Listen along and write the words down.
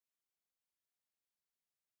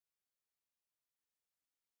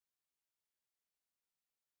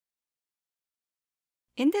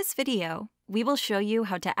In this video, we will show you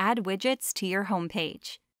how to add widgets to your home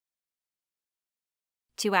page.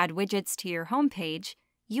 To add widgets to your home page,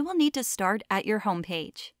 you will need to start at your home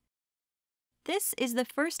page. This is the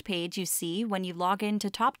first page you see when you log in to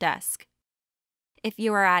TOPdesk. If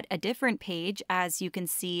you are at a different page, as you can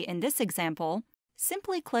see in this example,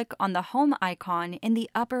 simply click on the Home icon in the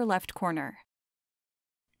upper left corner.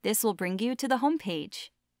 This will bring you to the home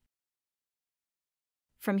page.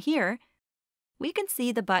 From here, we can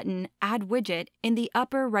see the button Add Widget in the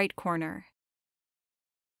upper right corner.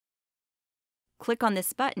 Click on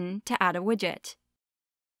this button to add a widget.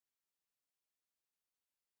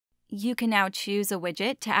 You can now choose a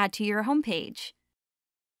widget to add to your home page.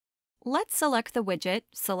 Let's select the widget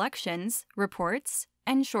Selections, Reports,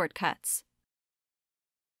 and Shortcuts.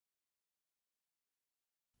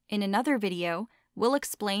 In another video, we'll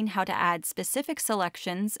explain how to add specific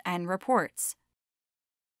selections and reports.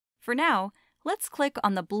 For now, let's click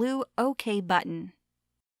on the blue OK button.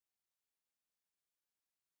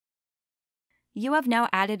 You have now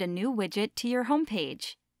added a new widget to your home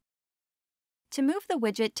page. To move the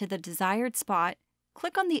widget to the desired spot,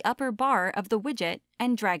 click on the upper bar of the widget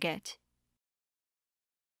and drag it.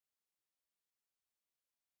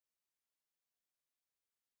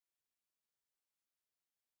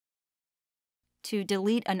 To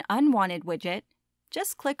delete an unwanted widget,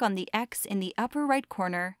 just click on the X in the upper right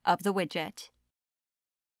corner of the widget.